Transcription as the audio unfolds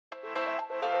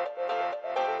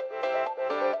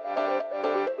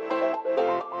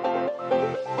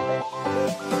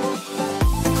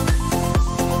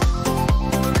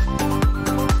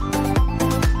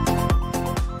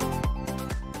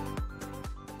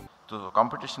The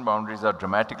competition boundaries are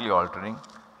dramatically altering.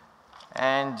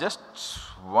 And just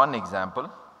one example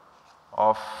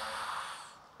of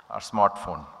our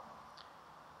smartphone.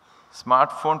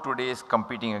 Smartphone today is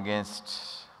competing against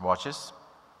watches.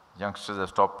 Youngsters have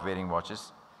stopped wearing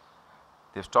watches.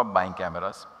 They've stopped buying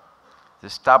cameras. They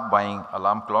stopped buying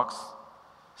alarm clocks.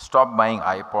 Stopped buying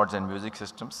iPods and music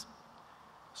systems.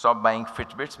 Stopped buying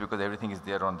Fitbits because everything is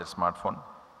there on their smartphone.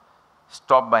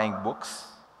 Stopped buying books,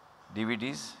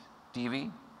 DVDs,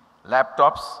 TV,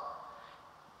 laptops.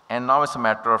 And now it's a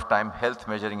matter of time, health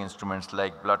measuring instruments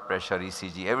like blood pressure,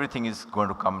 ECG, everything is going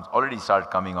to come, already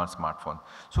start coming on smartphone.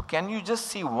 So can you just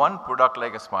see one product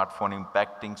like a smartphone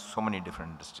impacting so many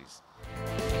different industries?